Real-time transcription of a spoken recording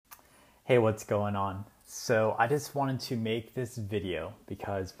Hey, what's going on? So I just wanted to make this video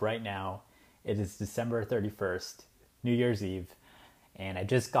because right now it is December 31st, New Year's Eve, and I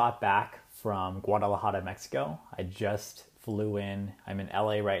just got back from Guadalajara, Mexico. I just flew in. I'm in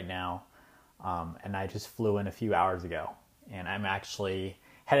LA right now, and I just flew in a few hours ago. And I'm actually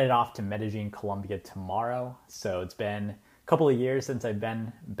headed off to Medellin, Colombia tomorrow. So it's been a couple of years since I've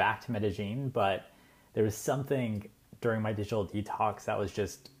been back to Medellin, but there was something during my digital detox that was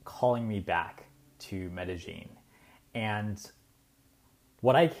just calling me back to Medellin. And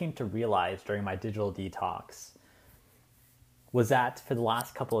what I came to realize during my digital detox was that for the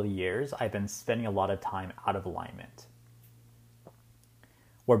last couple of years, I've been spending a lot of time out of alignment.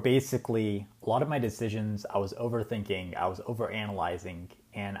 Where basically a lot of my decisions, I was overthinking, I was overanalyzing,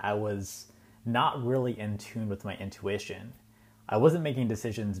 and I was not really in tune with my intuition. I wasn't making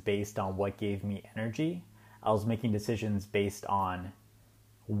decisions based on what gave me energy. I was making decisions based on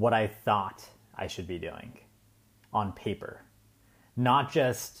what I thought I should be doing on paper. Not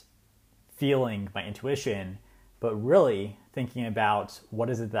just feeling my intuition, but really thinking about what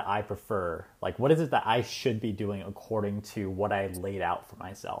is it that I prefer? Like, what is it that I should be doing according to what I laid out for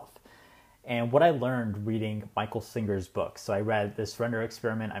myself? And what I learned reading Michael Singer's book. So I read The Surrender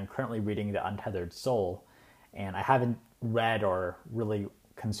Experiment. I'm currently reading The Untethered Soul. And I haven't read or really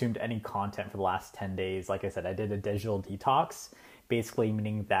consumed any content for the last 10 days. Like I said, I did a digital detox, basically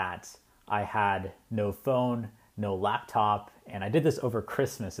meaning that I had no phone, no laptop, and I did this over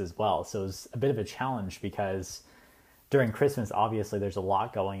Christmas as well. So it was a bit of a challenge because during Christmas, obviously there's a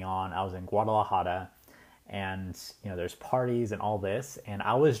lot going on. I was in Guadalajara and, there's parties and all this. And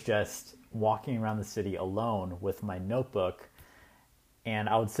I was just walking around the city alone with my notebook, and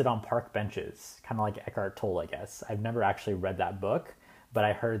I would sit on park benches, kind of like Eckhart Tolle, I guess. I've never actually read that book, but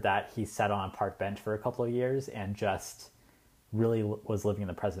I heard that he sat on a park bench for a couple of years and just really was living in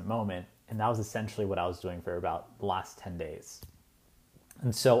the present moment. And that was essentially what I was doing for about the last 10 days.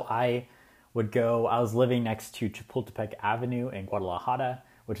 And so I was living next to Chapultepec Avenue in Guadalajara,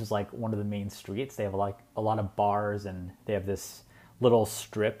 which is like one of the main streets. They have like a lot of bars, and they have this little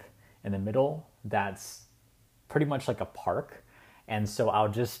strip in the middle that's pretty much like a park. And so I'll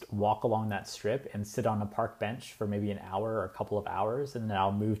just walk along that strip and sit on a park bench for maybe an hour or a couple of hours. And then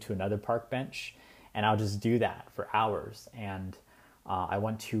I'll move to another park bench, and I'll just do that for hours. And I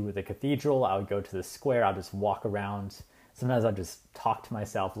went to the cathedral. I would go to the square. I'll just walk around. Sometimes I'll just talk to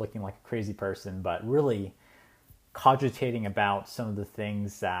myself looking like a crazy person, but really cogitating about some of the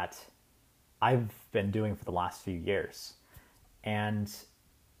things that I've been doing for the last few years. And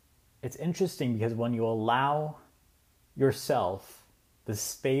it's interesting because when you allow yourself the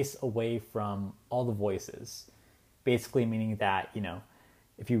space away from all the voices, basically meaning that,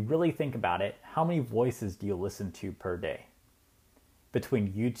 if you really think about it, how many voices do you listen to per day?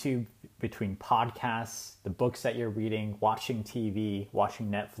 Between YouTube, between podcasts, the books that you're reading, watching TV, watching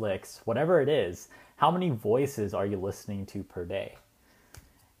Netflix, whatever it is, how many voices are you listening to per day?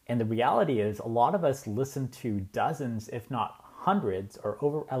 And the reality is a lot of us listen to dozens, if not hundreds, or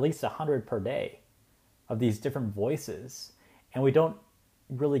over at least 100 per day of these different voices. And we don't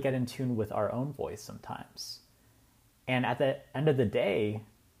really get in tune with our own voice sometimes. And at the end of the day,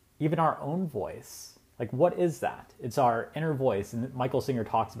 even our own voice, like, what is that? It's our inner voice. And Michael Singer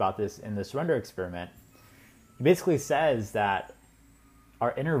talks about this in The Surrender Experiment. He basically says that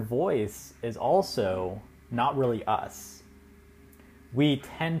our inner voice is also not really us. We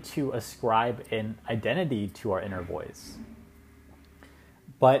tend to ascribe an identity to our inner voice.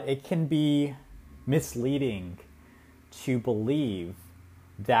 But it can be misleading to believe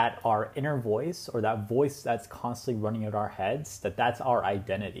that our inner voice, or that voice that's constantly running in our heads, that's our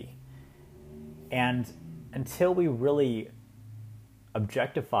identity. And until we really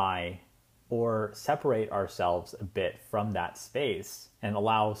objectify or separate ourselves a bit from that space and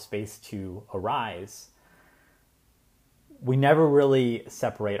allow space to arise, we never really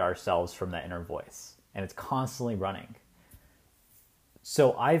separate ourselves from that inner voice, and it's constantly running.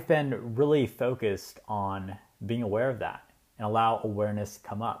 So I've been really focused on being aware of that and allow awareness to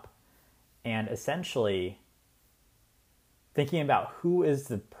come up. And essentially thinking about who is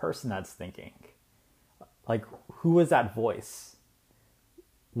the person that's thinking. Like, who is that voice?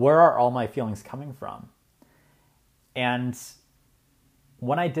 Where are all my feelings coming from? And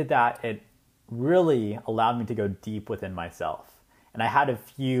when I did that, it really allowed me to go deep within myself. And I had a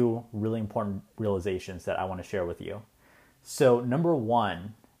few really important realizations that I want to share with you. So number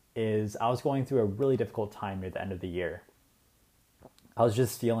one is I was going through a really difficult time near the end of the year. I was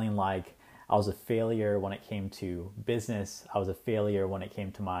just feeling like I was a failure when it came to business. I was a failure when it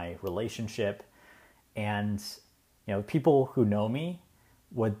came to my relationship. And, people who know me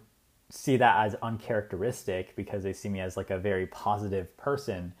would see that as uncharacteristic because they see me as like a very positive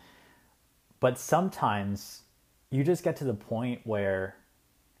person. But sometimes you just get to the point where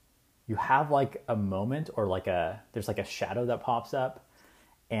you have like a moment or there's like a shadow that pops up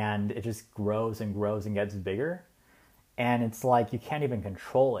and it just grows and grows and gets bigger. And it's like you can't even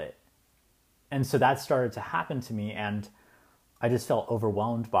control it. And so that started to happen to me, and I just felt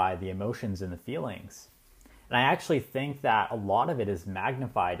overwhelmed by the emotions and the feelings. And I actually think that a lot of it is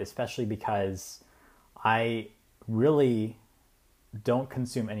magnified, especially because I really don't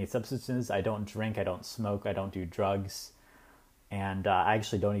consume any substances. I don't drink, I don't smoke, I don't do drugs, and I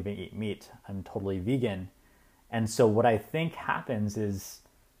actually don't even eat meat. I'm totally vegan. And so what I think happens is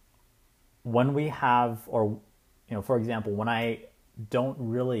when we have, or, for example, when I don't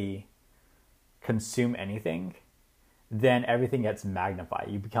really consume anything, then everything gets magnified.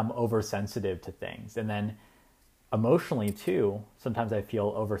 You become oversensitive to things. And then emotionally too, sometimes I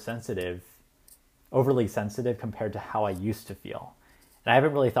feel overly sensitive compared to how I used to feel. And I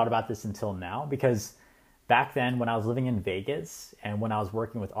haven't really thought about this until now, because back then when I was living in Vegas and when I was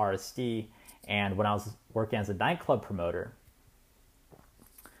working with RSD and when I was working as a nightclub promoter,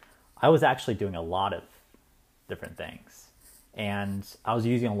 I was actually doing a lot of different things. And I was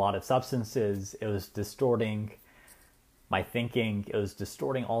using a lot of substances. It was distorting my thinking. It was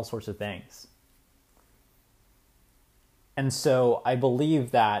distorting all sorts of things. And so I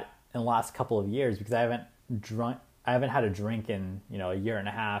believe that in the last couple of years, because I haven't had a drink in, a year and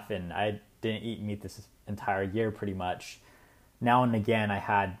a half, and I didn't eat meat this entire year pretty much. Now and again, I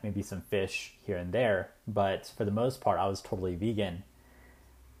had maybe some fish here and there, but for the most part, I was totally vegan.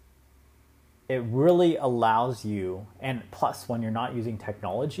 It really allows you, and plus when you're not using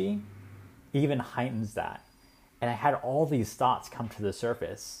technology, even heightens that. And I had all these thoughts come to the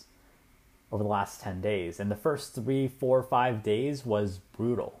surface over the last 10 days. And the first 3, 4, 5 days was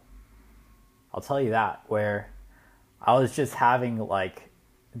brutal. I'll tell you that, where I was just having like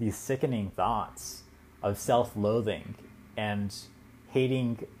these sickening thoughts of self-loathing and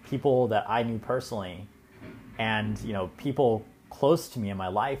hating people that I knew personally and, people close to me in my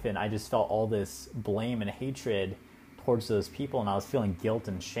life. And I just felt all this blame and hatred towards those people. And I was feeling guilt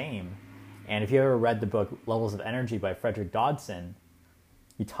and shame. And if you ever read the book Levels of Energy by Frederick Dodson,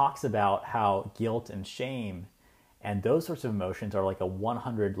 he talks about how guilt and shame and those sorts of emotions are like a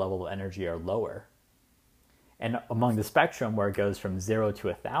 100 level of energy or lower. And among the spectrum where it goes from 0 to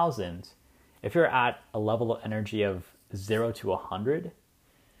 1,000, if you're at a level of energy of 0 to 100,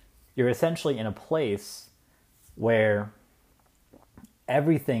 you're essentially in a place where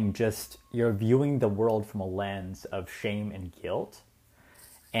everything you're viewing the world from a lens of shame and guilt.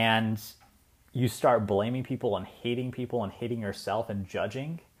 And you start blaming people and hating yourself and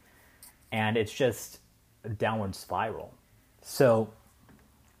judging. And it's just a downward spiral. So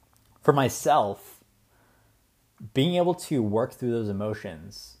for myself, being able to work through those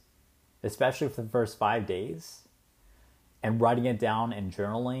emotions, especially for the first 5 days, and writing it down and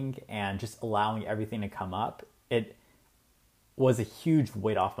journaling and just allowing everything to come up, it was a huge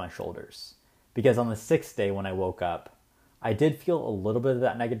weight off my shoulders. Because on the 6th day when I woke up, I did feel a little bit of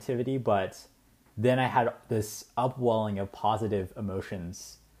that negativity, but then I had this upwelling of positive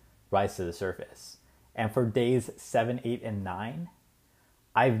emotions rise to the surface. And for days 7, 8, and 9,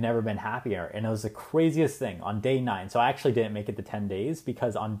 I've never been happier. And it was the craziest thing on day 9. So I actually didn't make it to 10 days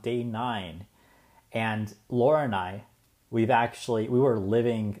because on day 9, and Laura and I, we were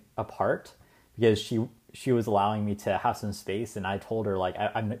living apart because she was allowing me to have some space. And I told her, like,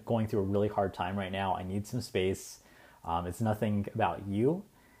 I'm going through a really hard time right now. I need some space. It's nothing about you.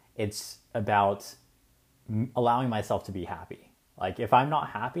 It's about allowing myself to be happy. Like, if I'm not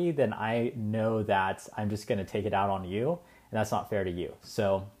happy, then I know that I'm just going to take it out on you, and that's not fair to you.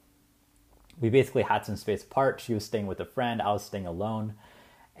 So we basically had some space apart. She was staying with a friend. I was staying alone.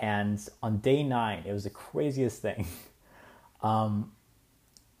 And on day 9, it was the craziest thing.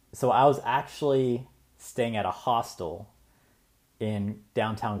 So I was actually staying at a hostel in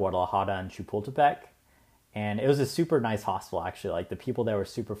downtown Guadalajara in Chapultepec. And it was a super nice hostel, actually. Like, the people there were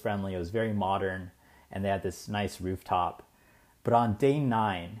super friendly. It was very modern, and they had this nice rooftop. But on day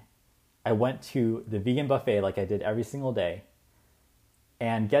 9, I went to the vegan buffet like I did every single day.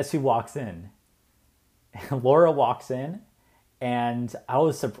 And guess who walks in? Laura walks in, and I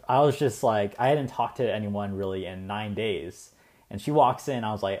was just like, I hadn't talked to anyone really in 9 days. And she walks in,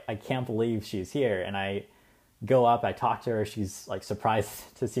 I was like, I can't believe she's here. And I go up, I talk to her, she's like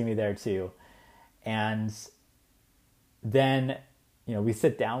surprised to see me there too. And then, we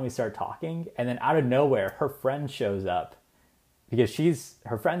sit down, we start talking, and then out of nowhere, her friend shows up because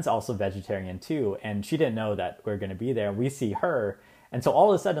her friend's also vegetarian too, and she didn't know that we're going to be there. We see her, And so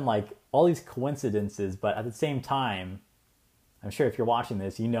all of a sudden, like, all these coincidences, but at the same time, I'm sure if you're watching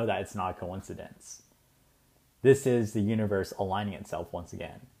this, you know that it's not a coincidence. This is the universe aligning itself once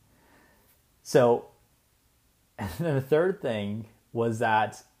again. So, and then the third thing was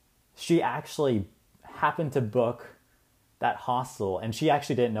that she actually happened to book that hostel, and she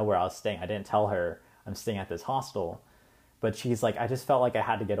actually didn't know where I was staying. I didn't tell her I'm staying at this hostel, but she's like, I just felt like I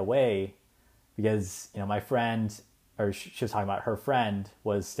had to get away because, my friend, or she was talking about her friend,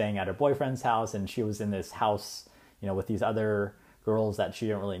 was staying at her boyfriend's house, and she was in this house, with these other girls that she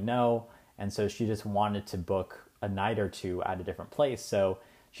didn't really know. And so she just wanted to book a night or two at a different place. So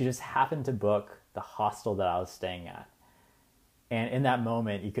she just happened to book the hostel that I was staying at. And in that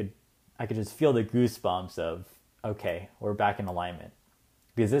moment, I could just feel the goosebumps of, okay, we're back in alignment.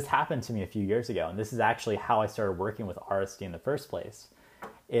 Because this happened to me a few years ago. And this is actually how I started working with RSD in the first place,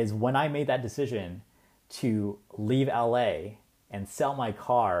 is when I made that decision to leave LA and sell my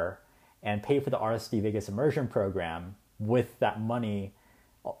car and pay for the RSD Vegas immersion program with that money,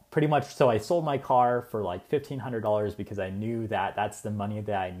 pretty much. So I sold my car for like $1,500 because I knew that that's the money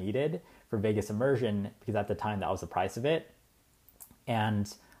that I needed for Vegas immersion, because at the time that was the price of it,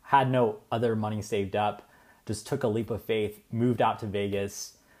 and had no other money saved up. Just took a leap of faith, moved out to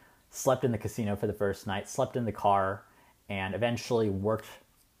Vegas, slept in the casino for the first night, slept in the car, and eventually worked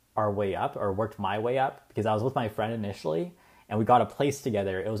my way up, because I was with my friend initially, and we got a place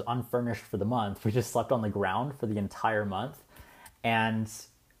together. It was unfurnished for the month. We just slept on the ground for the entire month, and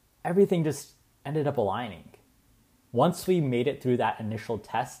everything just ended up aligning. Once we made it through that initial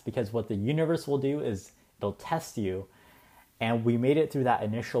test, because what the universe will do is it'll test you, and we made it through that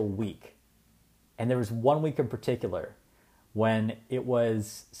initial week. And there was 1 week in particular when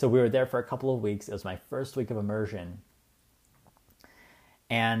so we were there for a couple of weeks. It was my first week of immersion.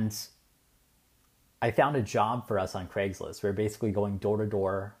 And I found a job for us on Craigslist. We were basically going door to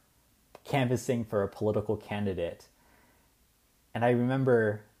door, canvassing for a political candidate. And I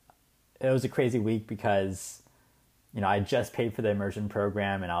remember it was a crazy week because, I just paid for the immersion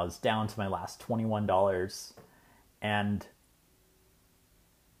program and I was down to my last $21. And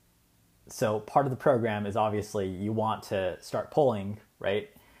so part of the program is obviously you want to start pulling, right?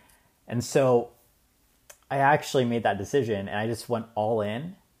 And so I actually made that decision and I just went all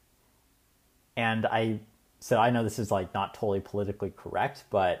in. And I know this is like not totally politically correct,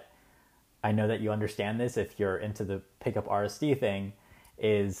 but I know that you understand this if you're into the pickup RSD thing,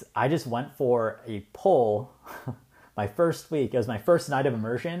 is I just went for a pull my first week. It was my first night of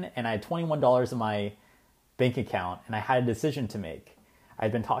immersion and I had $21 in my bank account and I had a decision to make.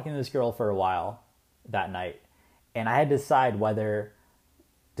 I'd been talking to this girl for a while that night, and I had to decide whether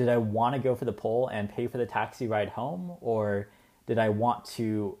did I want to go for the pull and pay for the taxi ride home, or did I want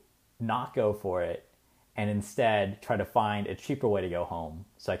to not go for it and instead try to find a cheaper way to go home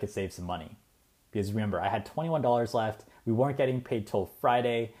so I could save some money. Because remember, I had $21 left. We weren't getting paid till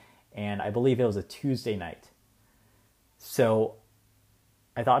Friday, and I believe it was a Tuesday night. So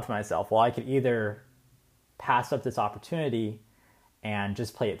I thought to myself, well, I could either pass up this opportunity and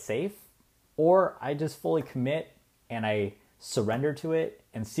just play it safe, or I just fully commit and I surrender to it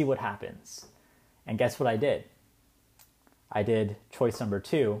and see what happens. And guess what I did? I did choice number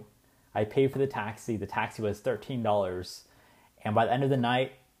 2. I paid for the taxi. The taxi was $13. And by the end of the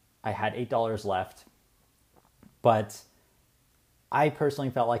night, I had $8 left. But I personally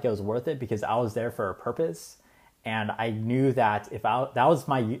felt like it was worth it because I was there for a purpose. And I knew that that was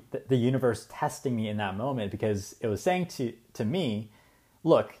the universe testing me in that moment, because it was saying to me,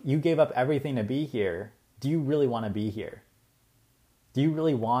 look, you gave up everything to be here. Do you really want to be here? Do you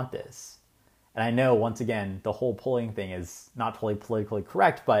really want this? And I know, once again, the whole pulling thing is not totally politically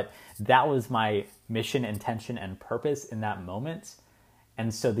correct, but that was my mission, intention, and purpose in that moment.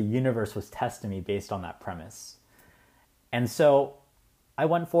 And so the universe was testing me based on that premise. And so I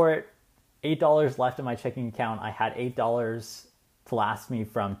went for it. $8 left in my checking account. I had $8 to last me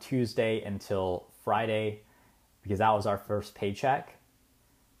from Tuesday until Friday, because that was our first paycheck.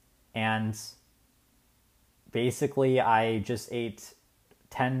 And basically I just ate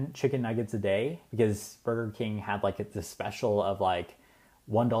 10 chicken nuggets a day, because Burger King had like this special of like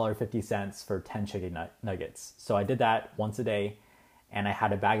 $1.50 for 10 chicken nuggets. So I did that once a day, and I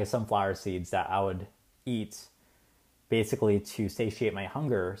had a bag of sunflower seeds that I would eat basically to satiate my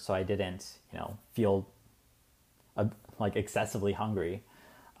hunger, so I didn't, feel like excessively hungry.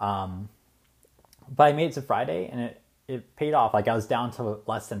 But I made it to Friday, and it paid off. Like, I was down to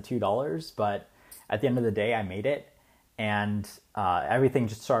less than $2, but at the end of the day, I made it, and everything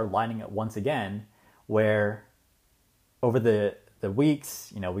just started lining up once again. Where over the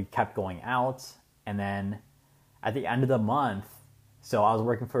weeks, we kept going out, and then at the end of the month, So I was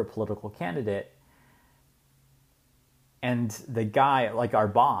working for a political candidate, and the guy, like our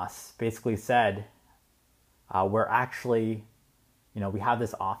boss, basically said, we're actually, we have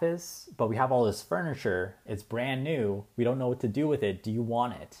this office, but we have all this furniture. It's brand new. We don't know what to do with it. Do you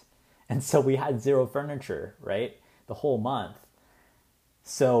want it? And so we had zero furniture, right? The whole month.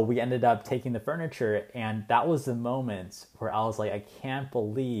 So we ended up taking the furniture, and that was the moment where I was like, I can't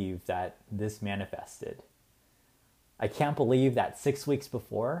believe that this manifested. I can't believe that 6 weeks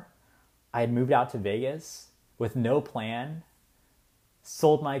before, I had moved out to Vegas with no plan,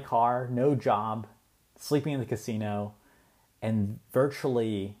 sold my car, no job, sleeping in the casino, and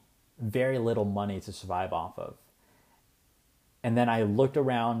virtually very little money to survive off of. And then I looked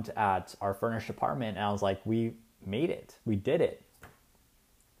around at our furnished apartment, and I was like, we made it. We did it.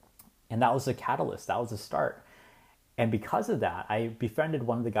 And that was a catalyst. That was a start. And because of that, I befriended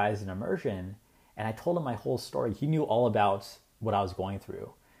one of the guys in immersion, and I told him my whole story. He knew all about what I was going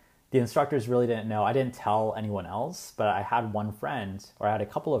through. The instructors really didn't know. I didn't tell anyone else, but I had one friend, or I had a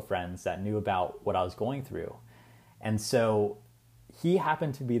couple of friends that knew about what I was going through. And so he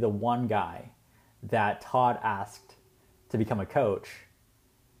happened to be the one guy that Todd asked to become a coach.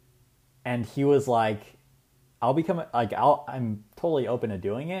 And he was like, I'm totally open to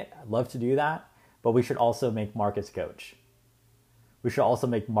doing it. I'd love to do that, but we should also make Mark his coach. We should also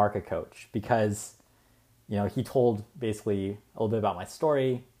make Mark a coach because, he told basically a little bit about my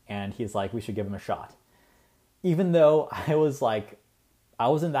story, and he's like, we should give him a shot. Even though I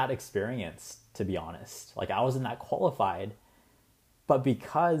wasn't that experienced, to be honest. Like, I wasn't that qualified, but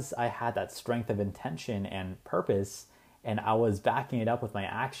because I had that strength of intention and purpose, and I was backing it up with my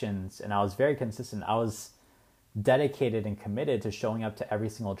actions, and I was very consistent, I was dedicated and committed to showing up to every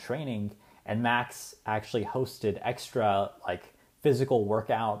single training. And Max actually hosted extra physical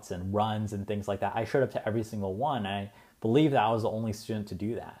workouts and runs and things like that. I showed up to every single one. And I believe that I was the only student to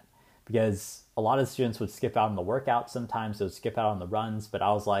do that, because a lot of students would skip out on the workouts. Sometimes they would skip out on the runs, but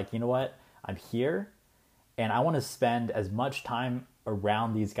I was like, you know what? I'm here and I want to spend as much time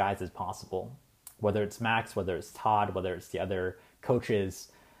around these guys as possible, whether it's Max, whether it's Todd, whether it's the other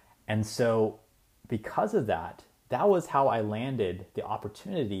coaches. And so because of that, that was how I landed the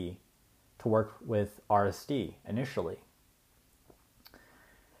opportunity to work with RSD initially.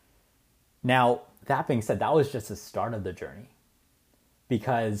 Now, that being said, that was just the start of the journey,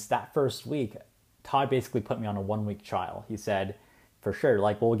 because that first week, Todd basically put me on a 1-week trial. He said, for sure,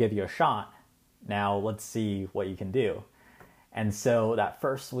 we'll give you a shot. Now let's see what you can do. And so that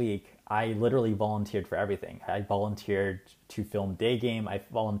first week, I literally volunteered for everything. I volunteered to film day game. I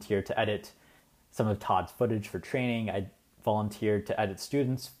volunteered to edit some of Todd's footage for training. I volunteered to edit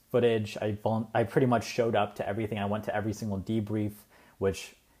students' footage. I pretty much showed up to everything. I went to every single debrief,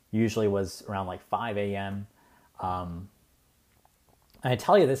 which usually was around 5 a.m. And I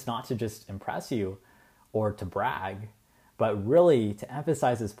tell you this not to just impress you or to brag, but really to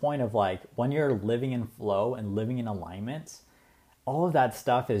emphasize this point of when you're living in flow and living in alignment, all of that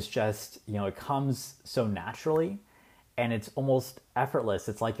stuff is just, it comes so naturally. And it's almost effortless.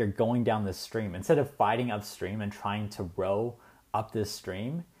 It's like you're going down this stream. Instead of fighting upstream and trying to row up this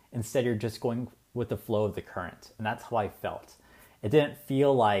stream, instead you're just going with the flow of the current. And that's how I felt. It didn't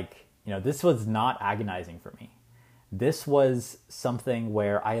feel like, this was not agonizing for me. This was something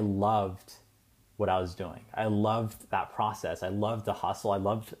where I loved what I was doing. I loved that process. I loved the hustle. I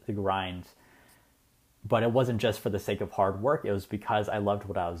loved the grind. But it wasn't just for the sake of hard work. It was because I loved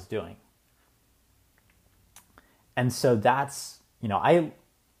what I was doing. And so that's,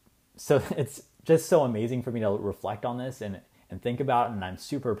 so it's just so amazing for me to reflect on this and think about it. And I'm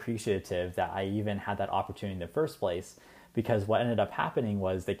super appreciative that I even had that opportunity in the first place, because what ended up happening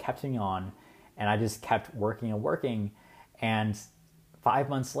was they kept me on and I just kept working and working. And 5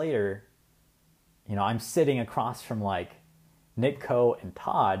 months later, I'm sitting across from Nick Coe and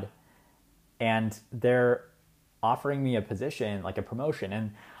Todd, and they're offering me a position, a promotion.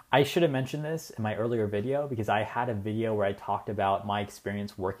 And I should have mentioned this in my earlier video, because I had a video where I talked about my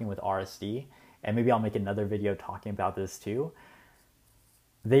experience working with RSD, and maybe I'll make another video talking about this too.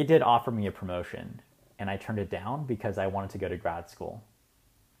 They did offer me a promotion, and I turned it down because I wanted to go to grad school.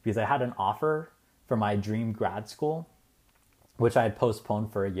 Because I had an offer for my dream grad school, which I had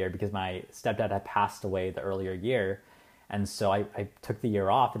postponed for a year because my stepdad had passed away the earlier year. And so I took the year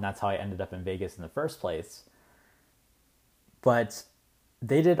off, and that's how I ended up in Vegas in the first place. But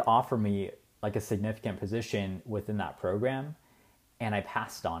they did offer me a significant position within that program, and I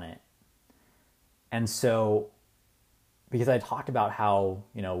passed on it. And so, because I talked about how,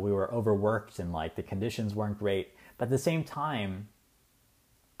 we were overworked and the conditions weren't great, but at the same time,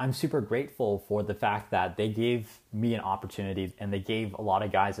 I'm super grateful for the fact that they gave me an opportunity and they gave a lot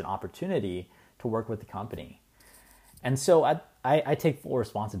of guys an opportunity to work with the company. And so I take full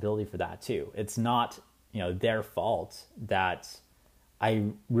responsibility for that too. It's not, their fault that I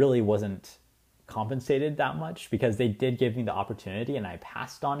really wasn't compensated that much, because they did give me the opportunity and I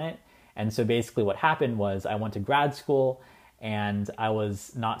passed on it. And so basically what happened was I went to grad school and I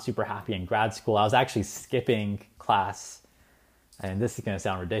was not super happy in grad school. I was actually skipping class, and this is going to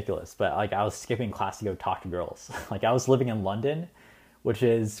sound ridiculous, but like I was skipping class to go talk to girls. Like I was living in London, which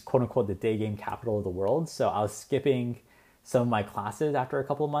is quote unquote the day game capital of the world. So I was skipping some of my classes after a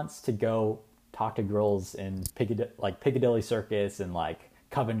couple of months to go talk to girls in Piccadilly Circus and like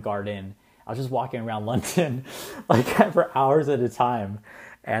Covent Garden. I was just walking around London like for hours at a time.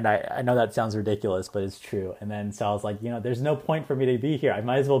 And I know that sounds ridiculous, but it's true. And then so I was like, there's no point for me to be here. I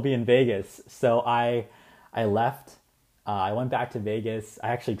might as well be in Vegas. So I left. I went back to Vegas. I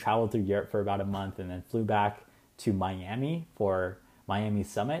actually traveled through Europe for about a month and then flew back to Miami for Miami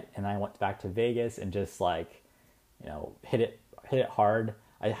Summit. And I went back to Vegas and just like, hit it hard.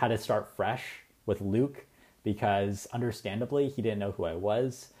 I had to start fresh with Luke because understandably he didn't know who I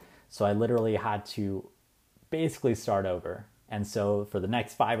was. So I literally had to basically start over. And so for the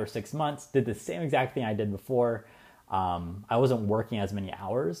next 5 or 6 months, did the same exact thing I did before. I wasn't working as many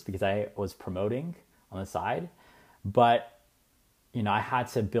hours because I was promoting on the side. But, I had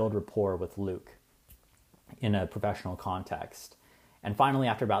to build rapport with Luke in a professional context. And finally,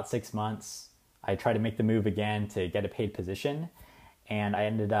 after about 6 months, I tried to make the move again to get a paid position. And I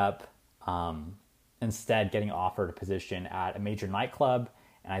ended up instead getting offered a position at a major nightclub.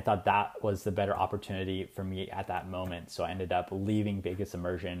 And I thought that was the better opportunity for me at that moment. So I ended up leaving Vegas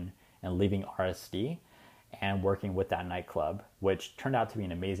Immersion and leaving RSD and working with that nightclub, which turned out to be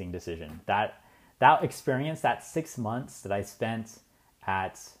an amazing decision. That experience, that 6 months that I spent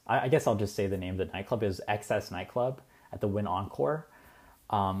at, I guess I'll just say the name of the nightclub, is XS Nightclub at the Wynn Encore.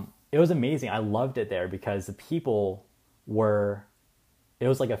 It was amazing. I loved it there because the people it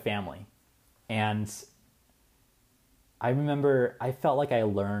was like a family. And I remember I felt like I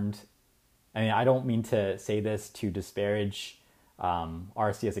learned, I don't mean to say this to disparage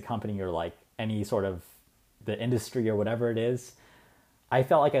RSD as a company or like any sort of the industry or whatever it is. I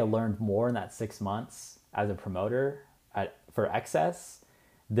felt like I learned more in that 6 months as a promoter for XS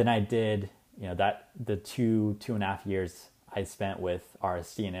than I did, the 2.5 years I spent with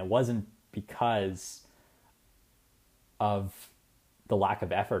RSD. And it wasn't because of the lack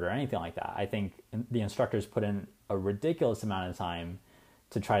of effort or anything like that. I think the instructors put in a ridiculous amount of time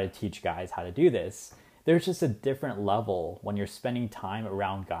to try to teach guys how to do this. There's just a different level when you're spending time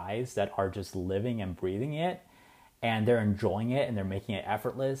around guys that are just living and breathing it, and they're enjoying it and they're making it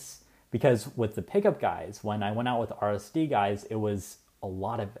effortless. Because with the pickup guys, when I went out with RSD guys, it was a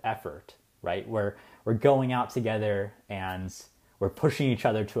lot of effort, right? We're going out together and we're pushing each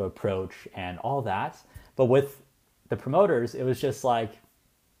other to approach and all that. But with the promoters, it was just let's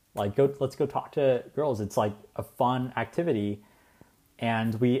go talk to girls. It's like a fun activity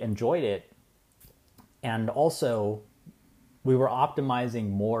and we enjoyed it. And also we were optimizing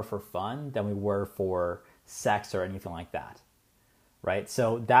more for fun than we were for sex or anything like that. Right.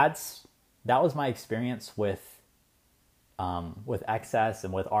 So that was my experience with XS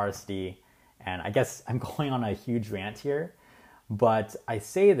and with RSD. And I guess I'm going on a huge rant here, but I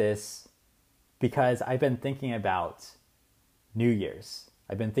say this because I've been thinking about New Year's.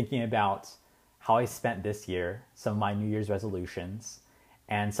 I've been thinking about how I spent this year, some of my New Year's resolutions,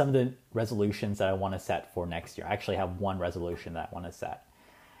 and some of the resolutions that I want to set for next year. I actually have one resolution that I want to set.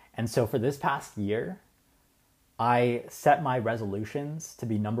 And so for this past year, I set my resolutions to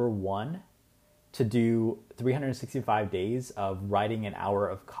be number one, to do 365 days of writing an hour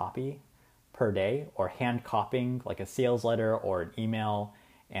of copy per day, or hand copying like a sales letter or an email.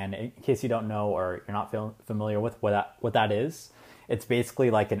 And in case you don't know or you're not familiar with what that is, it's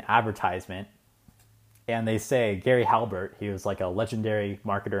basically like an advertisement. And they say, Gary Halbert, he was like a legendary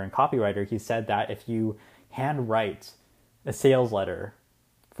marketer and copywriter, he said that if you hand write a sales letter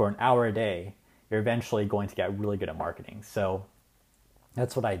for an hour a day, you're eventually going to get really good at marketing. So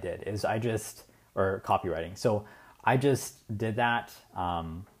that's what I did, or copywriting. So I just did that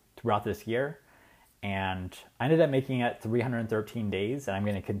throughout this year, and I ended up making it 313 days, and I'm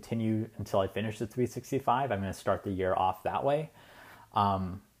going to continue until I finish the 365. I'm going to start the year off that way.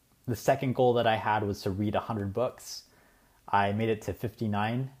 The second goal that I had was to read 100 books. I made it to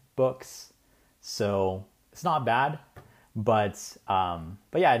 59 books, so it's not bad. But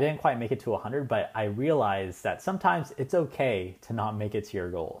yeah, I didn't quite make it to 100, but I realized that sometimes it's okay to not make it to your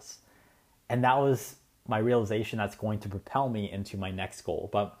goals. And that was my realization that's going to propel me into my next goal.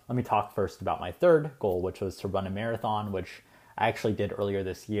 But let me talk first about my third goal, which was to run a marathon, which I actually did earlier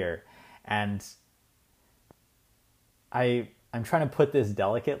this year. And I'm trying to put this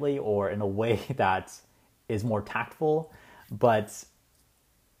delicately or in a way that is more tactful, but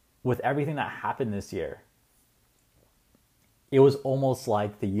with everything that happened this year, it was almost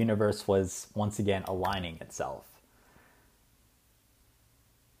like the universe was once again aligning itself.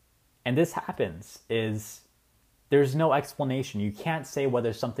 And this happens is there's no explanation. You can't say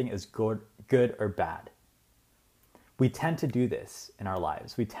whether something is good or bad. We tend to do this in our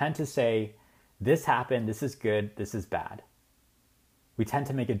lives. We tend to say, this happened, this is good, this is bad. We tend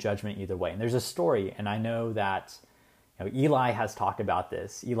to make a judgment either way. And there's a story, and I know that Eli has talked about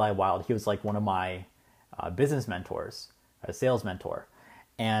this. Eli Wild, he was like one of my business mentors, a sales mentor.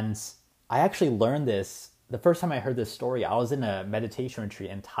 And I actually learned this, the first time I heard this story, I was in a meditation retreat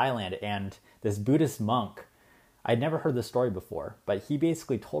in Thailand, and this Buddhist monk, I'd never heard this story before, but he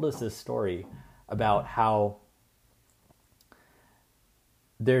basically told us this story about how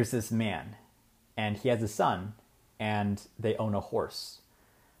there's this man, and he has a son, and they own a horse.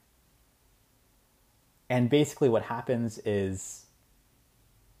 And basically what happens is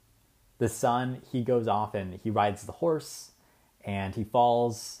the son, he goes off and he rides the horse, and he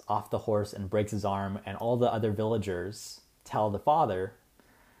falls off the horse and breaks his arm, and all the other villagers tell the father,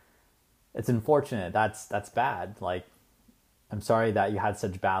 it's unfortunate, that's bad. Like, I'm sorry that you had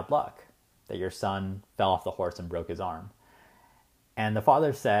such bad luck, that your son fell off the horse and broke his arm. And the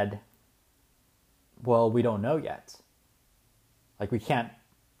father said, well, we don't know yet. Like, we can't,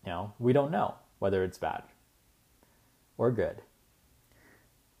 we don't know whether it's bad or good.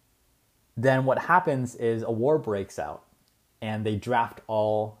 Then what happens is a war breaks out, and they draft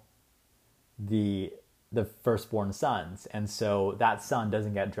all the firstborn sons. And so that son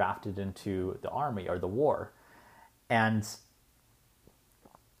doesn't get drafted into the army or the war. And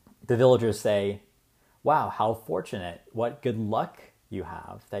the villagers say, wow, how fortunate, what good luck you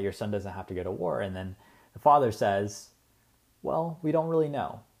have that your son doesn't have to go to war. And then the father says, well, we don't really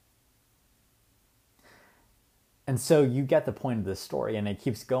know. And so you get the point of this story, and it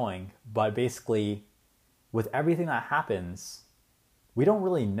keeps going. But basically, with everything that happens, we don't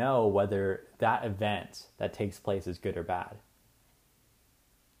really know whether that event that takes place is good or bad.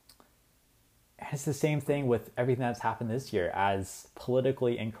 And it's the same thing with everything that's happened this year, as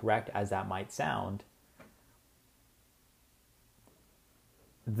politically incorrect as that might sound.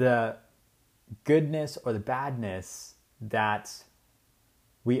 The goodness or the badness that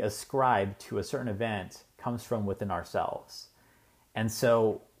we ascribe to a certain event comes from within ourselves. And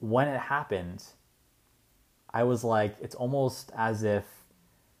so when it happened, I was like, it's almost as if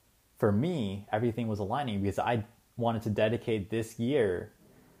for me, everything was aligning, because I wanted to dedicate this year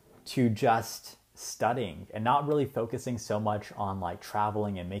to just studying and not really focusing so much on like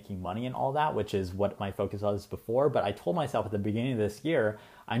traveling and making money and all that, which is what my focus was before. But I told myself at the beginning of this year,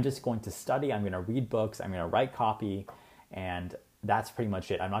 I'm just going to study, I'm going to read books, I'm going to write copy, and that's pretty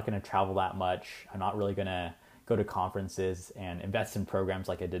much it. I'm not going to travel that much. I'm not really going to go to conferences and invest in programs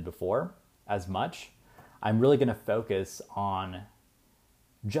like I did before as much. I'm really going to focus on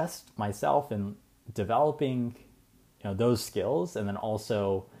just myself and developing, those skills, and then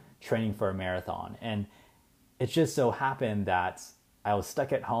also training for a marathon. And it just so happened that I was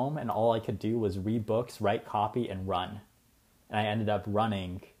stuck at home, and all I could do was read books, write copy, and run. And I ended up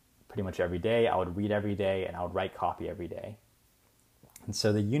running pretty much every day. I would read every day, and I would write copy every day. And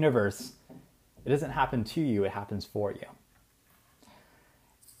so the universe, it doesn't happen to you, it happens for you.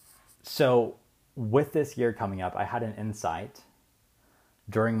 So with this year coming up, I had an insight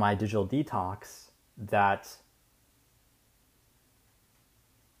during my digital detox that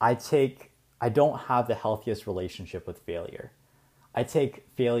I don't have the healthiest relationship with failure. I take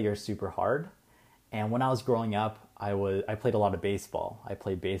failure super hard. And when I was growing up, I played a lot of baseball. I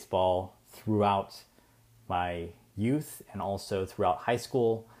played baseball throughout my youth and also throughout high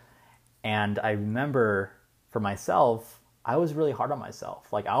school. And I remember for myself, I was really hard on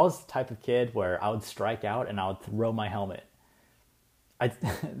myself. Like, I was the type of kid where I would strike out and I would throw my helmet.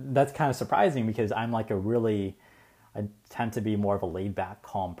 That's kind of surprising, because I'm like I tend to be more of a laid back,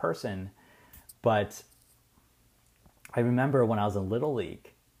 calm person. But I remember when I was in Little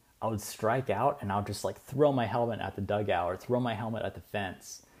League, I would strike out and I would just like throw my helmet at the dugout or throw my helmet at the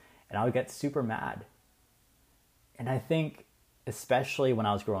fence, and I would get super mad. And I think especially when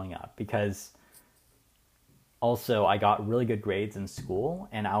I was growing up, because also I got really good grades in school,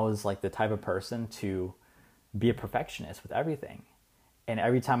 and I was like the type of person to be a perfectionist with everything. And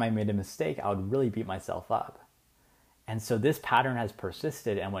every time I made a mistake, I would really beat myself up. And so this pattern has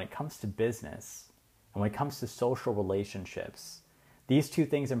persisted, and when it comes to business, And when it comes to social relationships, these two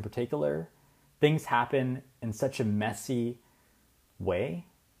things in particular, things happen in such a messy way.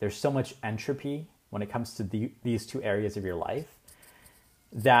 There's so much entropy when it comes to these two areas of your life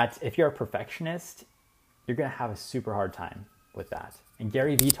that if you're a perfectionist, you're going to have a super hard time with that. And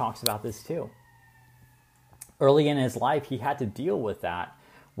Gary Vee talks about this too. Early in his life, he had to deal with that,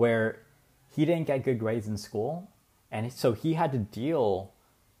 where he didn't get good grades in school. And so he had to deal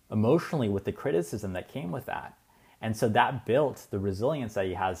emotionally with the criticism that came with that. And so that built the resilience that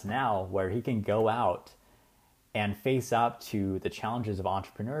he has now, where he can go out and face up to the challenges of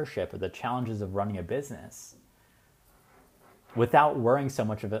entrepreneurship or the challenges of running a business without worrying so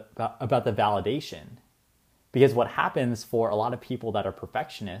much about the validation. Because what happens for a lot of people that are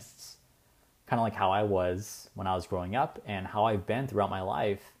perfectionists, kind of like how I was when I was growing up and how I've been throughout my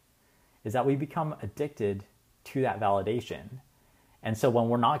life, is that we become addicted to that validation. And so when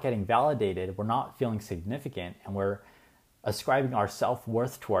we're not getting validated, we're not feeling significant, and we're ascribing our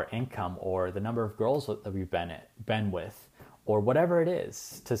self-worth to our income or the number of girls that we've been with, or whatever it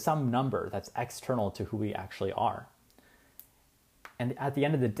is, to some number that's external to who we actually are. And at the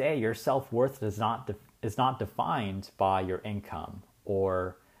end of the day, your self-worth is not defined by your income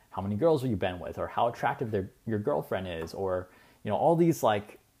or how many girls you've been with or how attractive your girlfriend is, or all these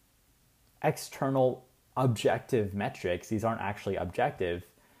like external objective metrics. These aren't actually objective,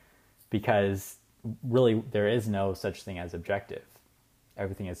 because really there is no such thing as objective.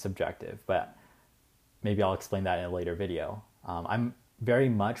 Everything is subjective, but maybe I'll explain that in a later video. I'm very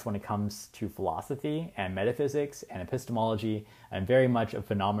much, when it comes to philosophy and metaphysics and epistemology, I'm very much a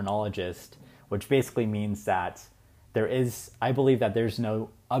phenomenologist, which basically means that I believe that there's no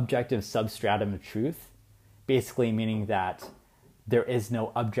objective substratum of truth, basically meaning that there is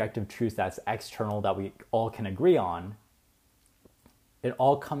no objective truth that's external that we all can agree on. It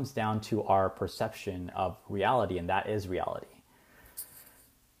all comes down to our perception of reality, and that is reality.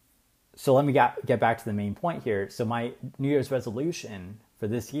 So let me get back to the main point here. So my New Year's resolution for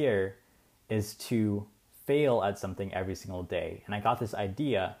this year is to fail at something every single day. And I got this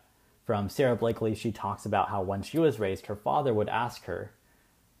idea from Sarah Blakely. She talks about how when she was raised, her father would ask her,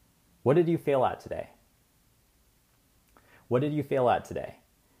 "What did you fail at today? What did you fail at today?"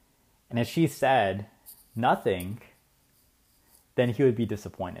 And if she said nothing, then he would be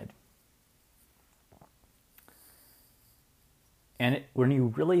disappointed. And when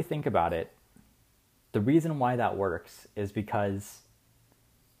you really think about it, the reason why that works is because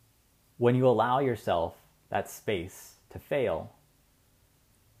when you allow yourself that space to fail,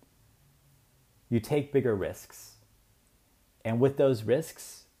 you take bigger risks. And with those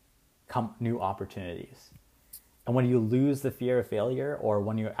risks come new opportunities. And when you lose the fear of failure, or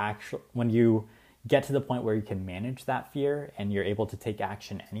when you get to the point where you can manage that fear and you're able to take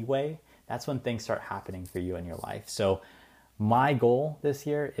action anyway, that's when things start happening for you in your life. So my goal this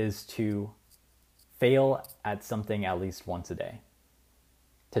year is to fail at something at least once a day,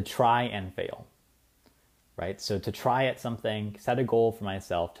 to try and fail, right? So to try at something, set a goal for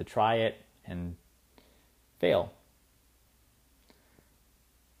myself to try it and fail.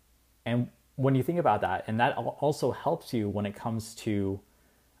 And when you think about that, and that also helps you when it comes to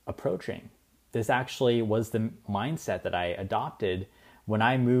approaching. This actually was the mindset that I adopted when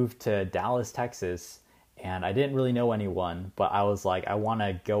I moved to Dallas, Texas, and I didn't really know anyone, but I was like, I want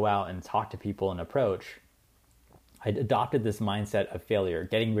to go out and talk to people and approach. I adopted this mindset of failure,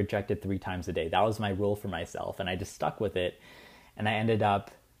 getting rejected 3 times a day. That was my rule for myself, and I just stuck with it, and I ended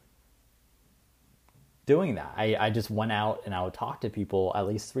up doing that. I just went out and I would talk to people, at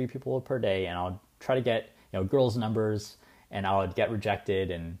least 3 people per day, and I would try to get girls' numbers, and I would get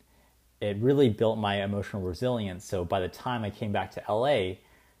rejected, and it really built my emotional resilience. So by the time I came back to LA,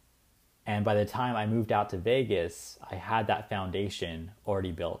 and by the time I moved out to Vegas, I had that foundation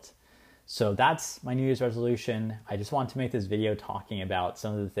already built. So that's my New Year's resolution. I just wanted to make this video talking about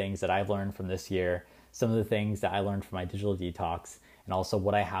some of the things that I've learned from this year, some of the things that I learned from my digital detox, and also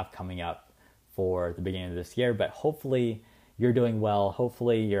what I have coming up for the beginning of this year. But hopefully you're doing well.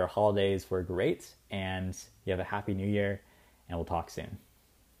 Hopefully your holidays were great and you have a happy new year, and we'll talk soon.